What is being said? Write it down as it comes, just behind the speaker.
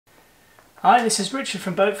Hi, this is Richard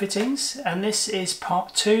from Boat Fittings, and this is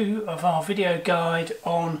part 2 of our video guide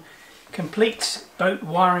on complete boat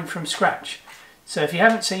wiring from scratch. So if you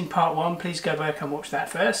haven't seen part 1, please go back and watch that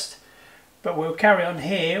first. But we'll carry on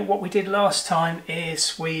here. What we did last time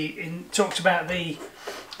is we talked about the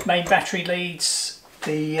main battery leads,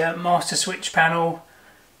 the master switch panel,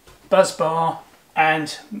 buzz bar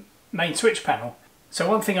and main switch panel. So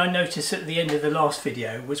one thing I noticed at the end of the last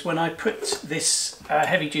video was when I put this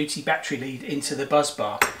heavy duty battery lead into the buzz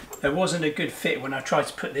bar, there wasn't a good fit when I tried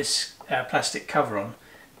to put this plastic cover on.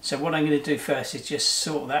 So what I'm going to do first is just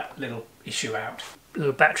sort that little issue out.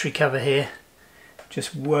 Little battery cover here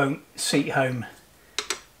just won't seat home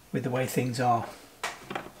with the way things are.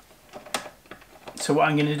 So what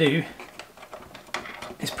I'm going to do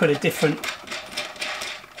is put a different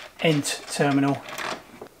end terminal.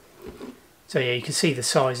 So yeah, you can see the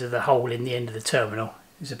size of the hole in the end of the terminal.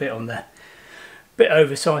 It's a bit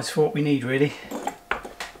oversized for what we need really.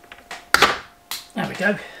 There we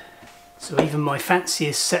go. So even my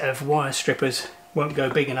fanciest set of wire strippers won't go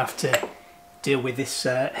big enough to deal with this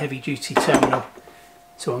heavy duty terminal.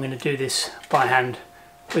 So I'm going to do this by hand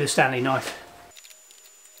with a Stanley knife.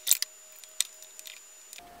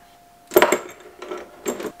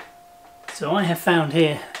 So I have found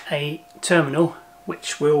here a terminal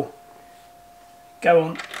which will go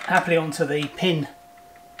on happily onto the pin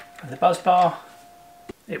of the buzz bar.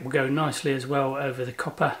 It will go nicely as well over the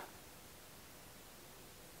copper,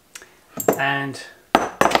 and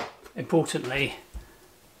importantly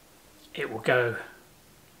it will go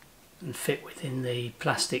and fit within the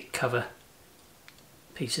plastic cover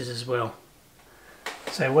pieces as well.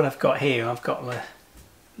 So what I've got here, I've got a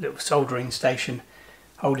little soldering station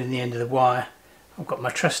holding the end of the wire. I've got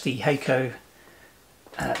my trusty Heiko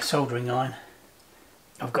soldering iron.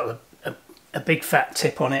 I've got a big fat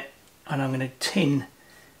tip on it, and I'm going to tin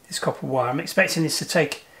this copper wire. I'm expecting this to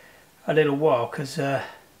take a little while because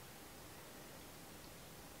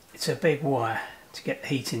it's a big wire to get the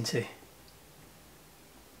heat into.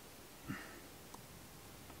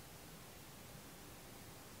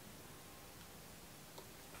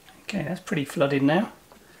 Okay, that's pretty flooded now.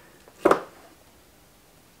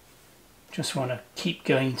 Just want to keep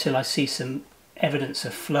going until I see some evidence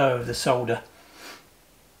of flow of the solder,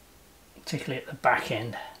 particularly at the back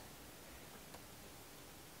end.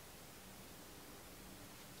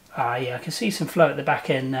 Yeah, I can see some flow at the back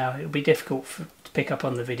end now. It'll be difficult to pick up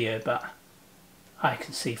on the video, but I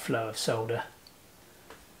can see flow of solder.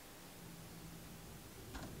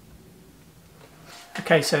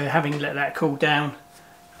 Okay, so having let that cool down,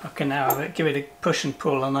 I can now give it a push and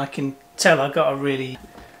pull, and I can tell I've got a really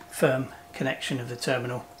firm connection of the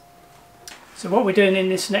terminal. So what we're doing in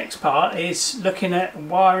this next part is looking at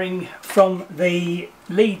wiring from the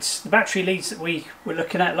leads, the battery leads that we were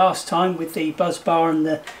looking at last time with the buzz bar and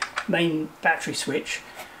the main battery switch,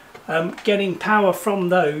 getting power from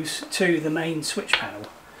those to the main switch panel.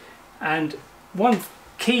 And one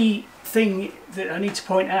key thing that I need to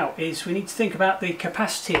point out is we need to think about the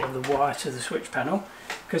capacity of the wire to the switch panel,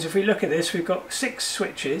 because if we look at this, we've got 6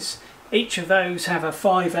 switches. Each of those have a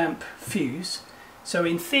 5 amp fuse. So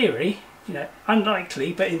in theory, you know,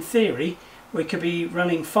 unlikely, but in theory we could be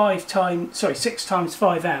running 6 times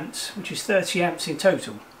 5 amps, which is 30 amps in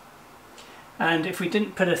total. And if we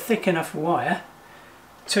didn't put a thick enough wire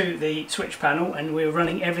to the switch panel and we were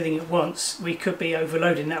running everything at once, we could be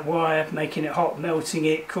overloading that wire, making it hot, melting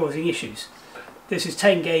it, causing issues. This is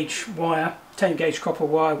 10 gauge wire, 10 gauge copper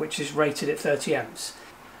wire, which is rated at 30 amps.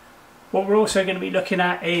 What we're also going to be looking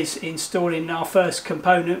at is installing our first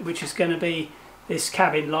component, which is going to be this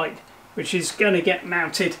cabin light, which is going to get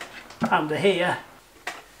mounted under here.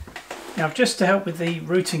 Now, just to help with the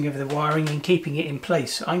routing of the wiring and keeping it in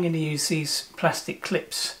place, I'm going to use these plastic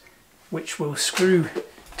clips which will screw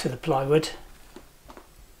to the plywood,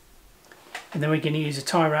 and then we're going to use a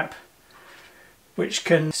tie wrap which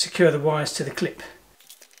can secure the wires to the clip.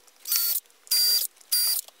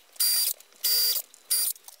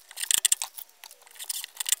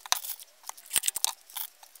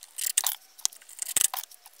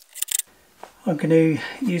 I'm going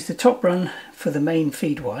to use the top run for the main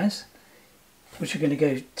feed wires, which are going to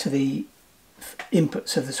go to the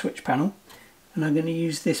inputs of the switch panel, and I'm going to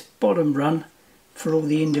use this bottom run for all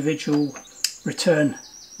the individual return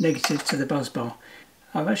negatives to the buzz bar.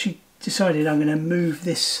 I've actually decided I'm going to move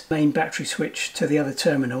this main battery switch to the other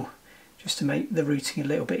terminal just to make the routing a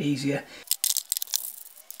little bit easier.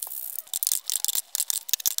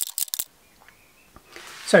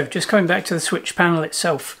 So just coming back to the switch panel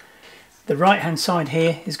itself, the right hand side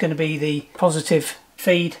here is going to be the positive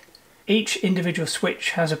feed. Each individual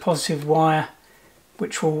switch has a positive wire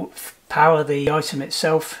which will power the item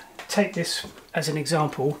itself. Take this as an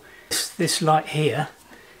example. This light here,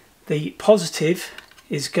 the positive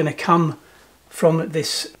is going to come from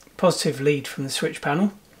this positive lead from the switch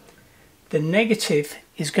panel. The negative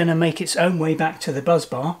is going to make its own way back to the buzz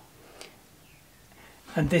bar,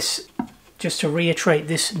 and this, just to reiterate,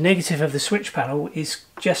 this negative of the switch panel is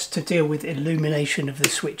just to deal with illumination of the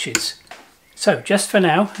switches. So just for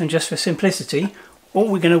now, and just for simplicity,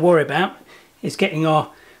 all we're going to worry about is getting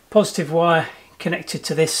our positive wire connected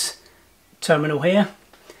to this terminal here,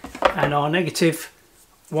 and our negative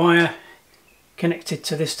wire connected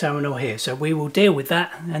to this terminal here. So we will deal with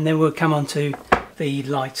that, and then we'll come on to the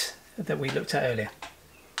light that we looked at earlier.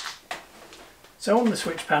 So on the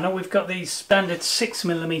switch panel we've got these standard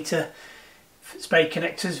 6mm spade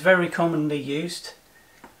connectors, very commonly used.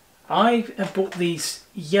 I have bought these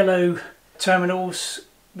yellow terminals,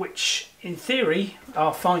 which in theory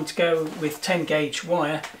are fine to go with 10 gauge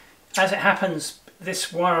wire. As it happens,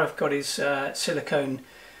 this wire I've got is silicone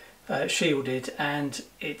shielded, and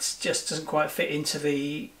it just doesn't quite fit into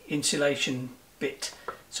the insulation bit.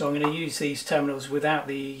 So I'm going to use these terminals without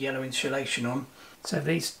the yellow insulation on. So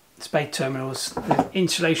these spade terminals, the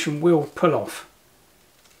insulation will pull off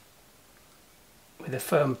with a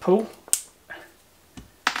firm pull.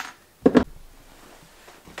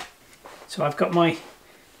 So I've got my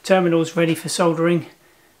terminals ready for soldering.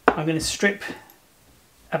 I'm going to strip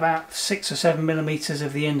about 6 or 7mm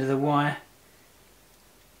of the end of the wire.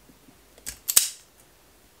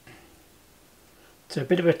 So a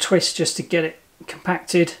bit of a twist just to get it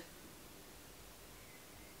compacted.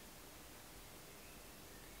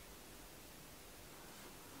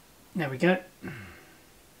 There we go.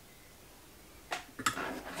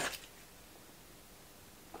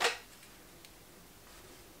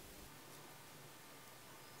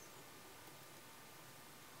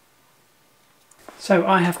 So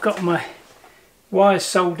I have got my wires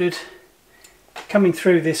soldered, coming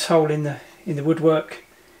through this hole in the woodwork,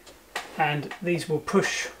 and these will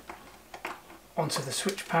push onto the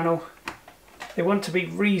switch panel. They want to be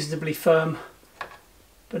reasonably firm,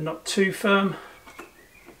 but not too firm.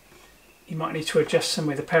 You might need to adjust them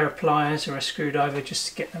with a pair of pliers or a screwdriver just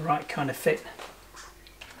to get the right kind of fit.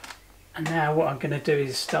 And now what I'm going to do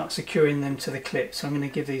is start securing them to the clip. So I'm going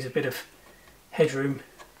to give these a bit of headroom.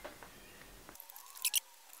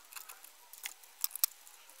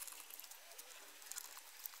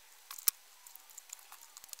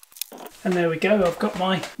 And there we go, I've got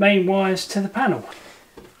my main wires to the panel.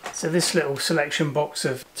 So this little selection box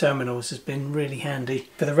of terminals has been really handy.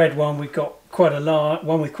 For the red one we've got quite a large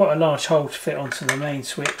one with quite a large hole to fit onto the main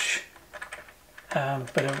switch,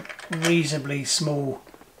 but a reasonably small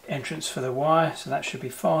entrance for the wire, so that should be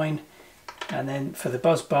fine. And then for the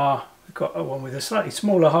buzz bar we've got a one with a slightly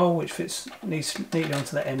smaller hole which fits neatly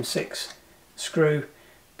onto the M6 screw,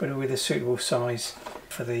 but with a suitable size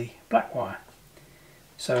for the black wire.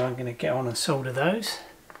 So I'm going to get on and solder those.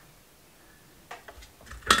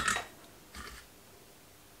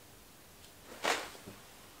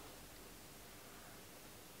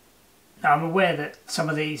 Now I'm aware that some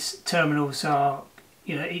of these terminals are,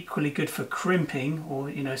 equally good for crimping,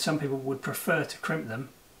 or some people would prefer to crimp them.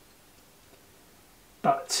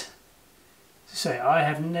 But to say, I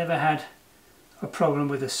have never had a problem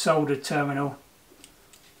with a soldered terminal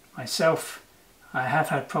myself. I have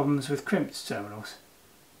had problems with crimped terminals.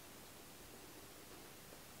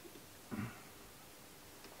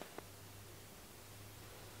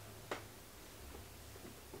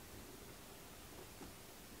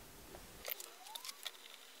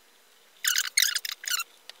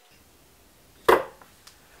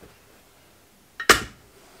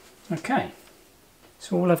 Okay,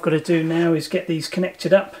 so all I've got to do now is get these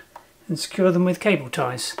connected up and secure them with cable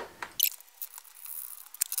ties.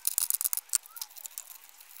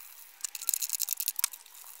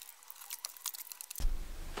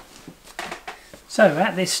 So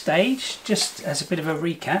at this stage, just as a bit of a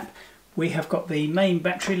recap, we have got the main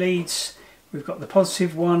battery leads. We've got the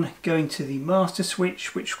positive one going to the master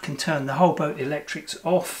switch, which can turn the whole boat electrics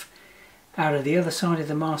off. Out of the other side of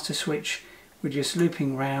the master switch, we're just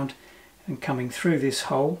looping round and coming through this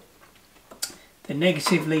hole. The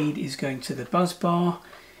negative lead is going to the buzz bar.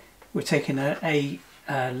 We're taking a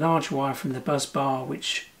large wire from the buzz bar,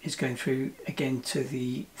 which is going through again to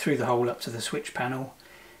through the hole up to the switch panel.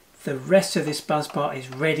 The rest of this buzz bar is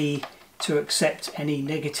ready to accept any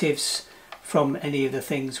negatives from any of the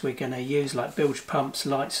things we're going to use, like bilge pumps,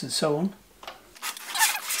 lights and so on.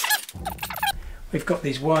 We've got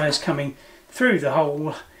these wires coming through the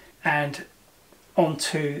hole and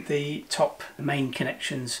onto the top main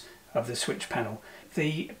connections of the switch panel.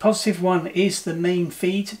 the positive one is the main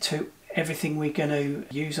feed to everything we're going to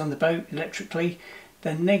use on the boat electrically.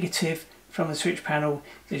 The negative from the switch panel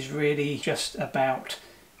is really just about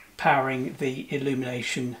powering the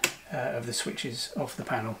illumination of the switches of the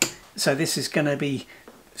panel. So this is going to be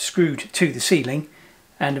screwed to the ceiling,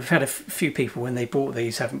 and I've had a few people when they bought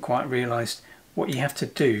these haven't quite realised what you have to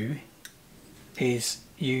do is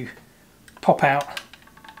you pop out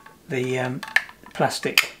the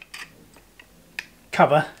plastic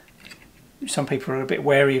cover, which some people are a bit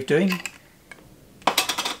wary of doing.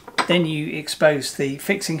 Then you expose the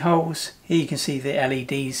fixing holes. Here you can see the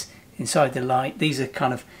LEDs inside the light. These are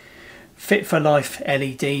kind of fit for life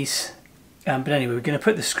LEDs. But anyway, we're going to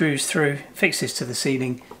put the screws through, fix this to the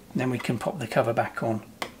ceiling, and then we can pop the cover back on.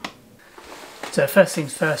 So first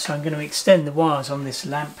things first, I'm going to extend the wires on this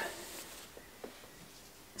lamp.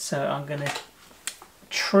 So I'm going to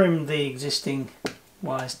trim the existing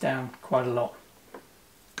wires down quite a lot.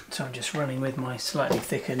 So I'm just running with my slightly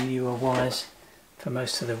thicker, newer wires for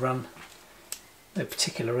most of the run. No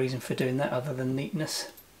particular reason for doing that other than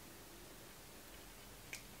neatness.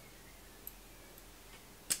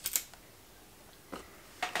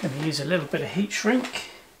 Going to use a little bit of heat shrink.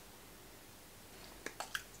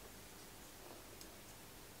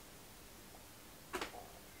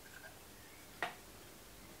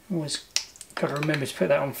 Always got to remember to put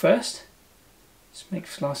that on first. Just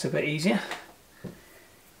makes life a bit easier.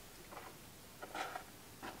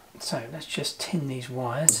 So let's just tin these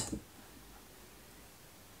wires.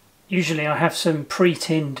 Usually I have some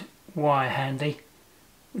pre-tinned wire handy,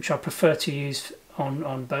 which I prefer to use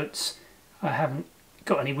on boats. I haven't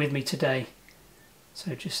got any with me today,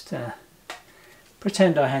 so just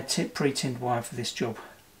pretend I had pre-tinned wire for this job.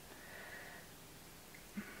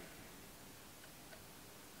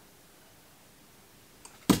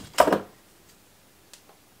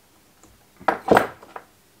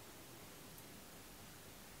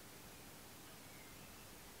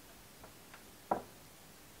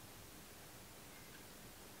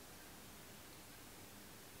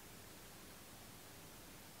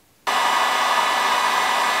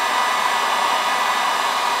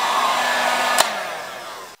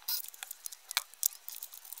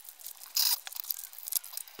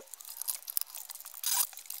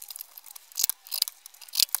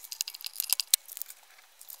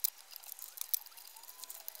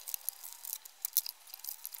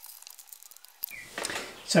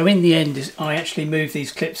 So in the end, I actually moved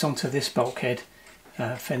these clips onto this bulkhead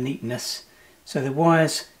for neatness. So the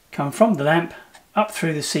wires come from the lamp up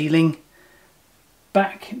through the ceiling,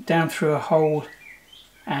 back down through a hole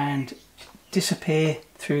and disappear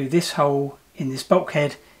through this hole in this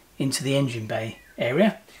bulkhead into the engine bay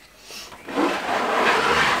area.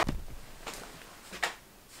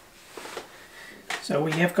 So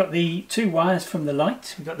we have got the two wires from the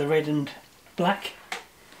light. We've got the red and black.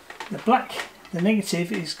 The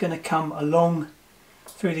negative is going to come along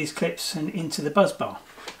through these clips and into the buzz bar.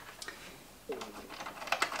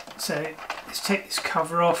 So let's take this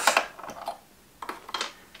cover off,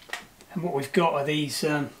 and what we've got are these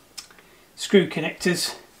screw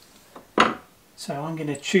connectors. So I'm going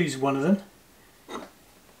to choose one of them.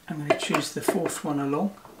 I'm going to choose the fourth one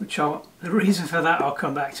along, the reason for that I'll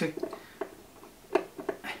come back to.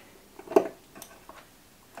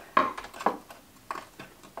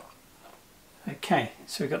 Okay,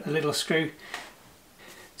 so we've got the little screw.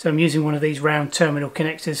 So I'm using one of these round terminal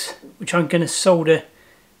connectors, which I'm going to solder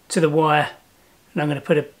to the wire, and I'm going to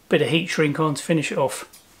put a bit of heat shrink on to finish it off.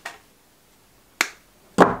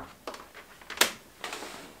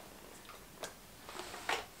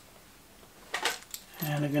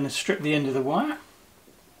 And I'm going to strip the end of the wire,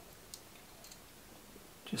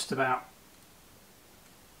 just about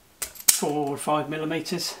 4 or 5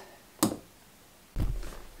 millimeters.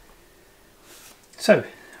 So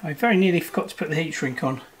I very nearly forgot to put the heat shrink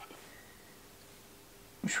on,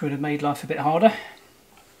 which would have made life a bit harder.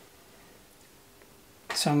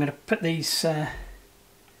 So I'm going to put these,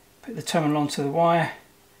 put the terminal onto the wire.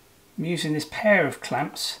 I'm using this pair of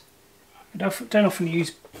clamps. I don't often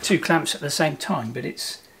use 2 clamps at the same time, but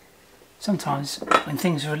it's sometimes when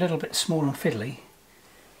things are a little bit small and fiddly,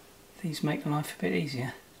 these make life a bit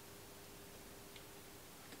easier.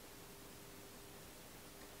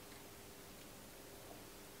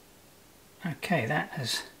 Okay, that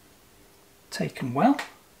has taken well.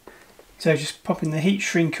 So just popping the heat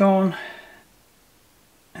shrink on,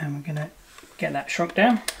 and we're going to get that shrunk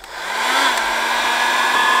down.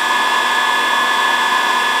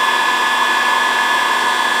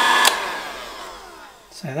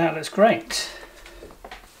 So that looks great.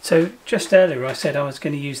 So just earlier I said I was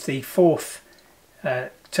going to use the fourth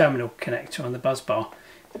terminal connector on the bus bar.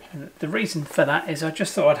 And the reason for that is I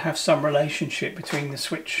just thought I'd have some relationship between the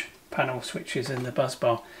switch panel switches and the bus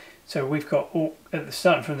bar. So we've got,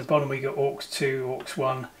 starting from the bottom, we've got aux 2, aux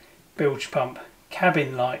 1, bilge pump,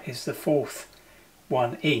 cabin light is the fourth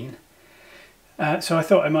one in. So I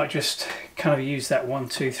thought I might just kind of use that 1,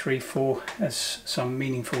 2, 3, 4 as some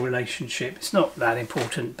meaningful relationship. It's not that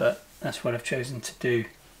important, but that's what I've chosen to do.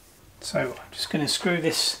 So I'm just going to screw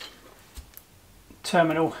this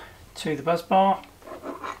terminal to the bus bar.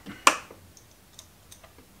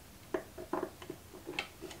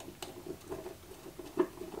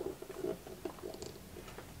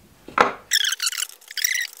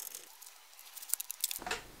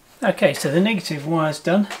 Okay, so the negative wire's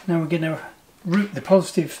done. Now we're going to route the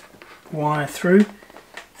positive wire through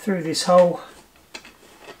this hole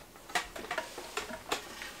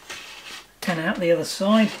and out the other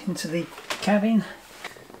side into the cabin.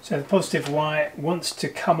 So the positive wire wants to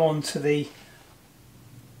come onto the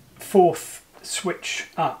fourth switch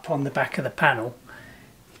up on the back of the panel.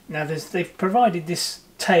 Now they've provided this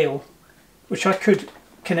tail which I could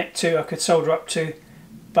connect to, I could solder up to,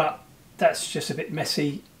 but that's just a bit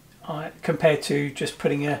messy compared to just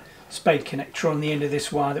putting a spade connector on the end of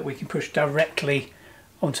this wire that we can push directly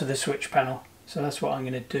onto the switch panel. So that's what I'm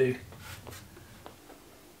going to do.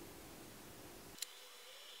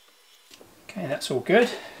 Okay, that's all good.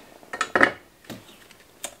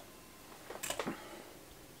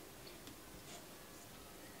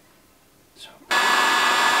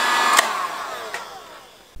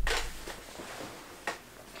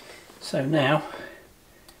 So now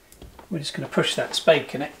we're just going to push that spade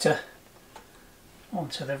connector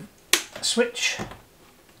onto the switch.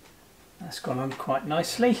 That's gone on quite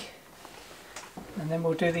nicely, and then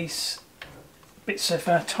we'll do these bits of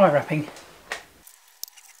tie wrapping.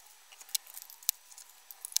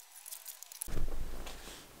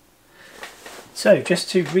 So just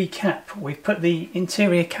to recap, we've put the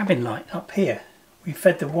interior cabin light up here. We've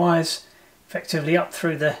fed the wires effectively up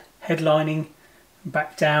through the head lining and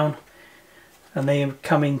back down, and they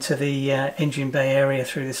come into the engine bay area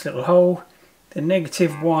through this little hole. The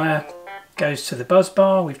negative wire goes to the bus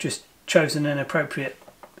bar. We've just chosen an appropriate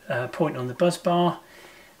point on the bus bar.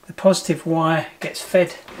 The positive wire gets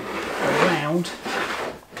fed around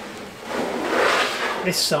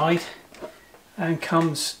this side and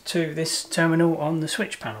comes to this terminal on the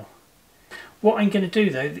switch panel. What I'm going to do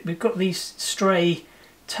though, we've got these stray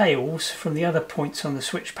tails from the other points on the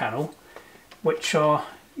switch panel which are,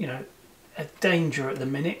 you know, a danger at the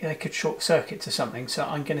minute. They could short circuit to something, so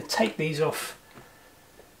I'm going to take these off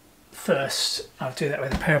first. I'll do that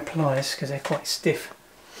with a pair of pliers because they're quite stiff.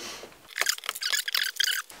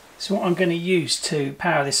 So what I'm going to use to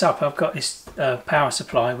power this up, I've got this power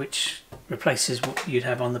supply which replaces what you'd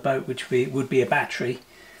have on the boat, which would be a battery.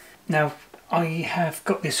 Now I have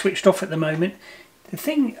got this switched off at the moment. The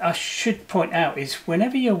thing I should point out is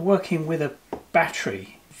whenever you're working with a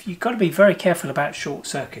battery, you've got to be very careful about short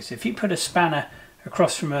circuits. If you put a spanner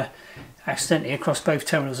accidentally across both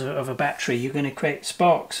terminals of a battery, you're going to create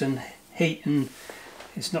sparks and heat, and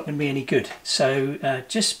it's not going to be any good. So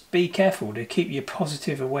just be careful to keep your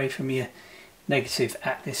positive away from your negative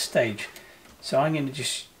at this stage. So I'm going to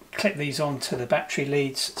just clip these onto the battery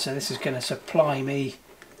leads. So this is going to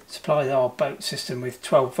supply our boat system with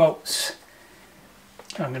 12 volts.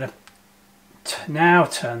 I'm going to now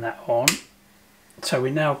turn that on. So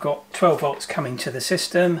we've now got 12 volts coming to the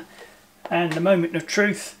system, and the moment of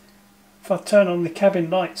truth, if I turn on the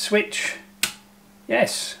cabin light switch,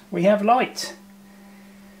 yes, we have light.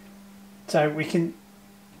 So we can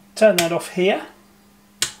turn that off here.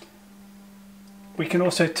 We can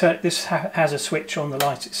also turn, this has a switch on the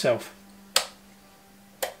light itself.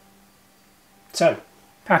 So,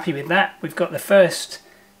 happy with that, we've got the first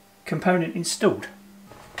component installed.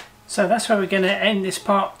 So that's where we're going to end this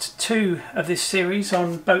part 2 of this series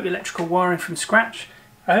on boat electrical wiring from scratch.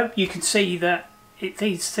 I hope you can see that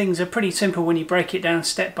these things are pretty simple when you break it down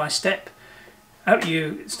step by step. I hope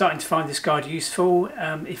you're starting to find this guide useful.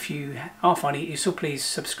 If you are finding it useful, please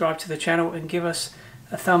subscribe to the channel and give us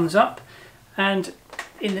a thumbs up. And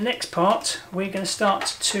in the next part we're going to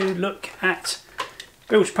start to look at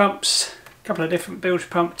bilge pumps, a couple of different bilge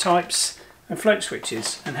pump types and float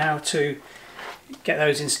switches, and how to get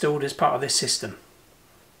those installed as part of this system.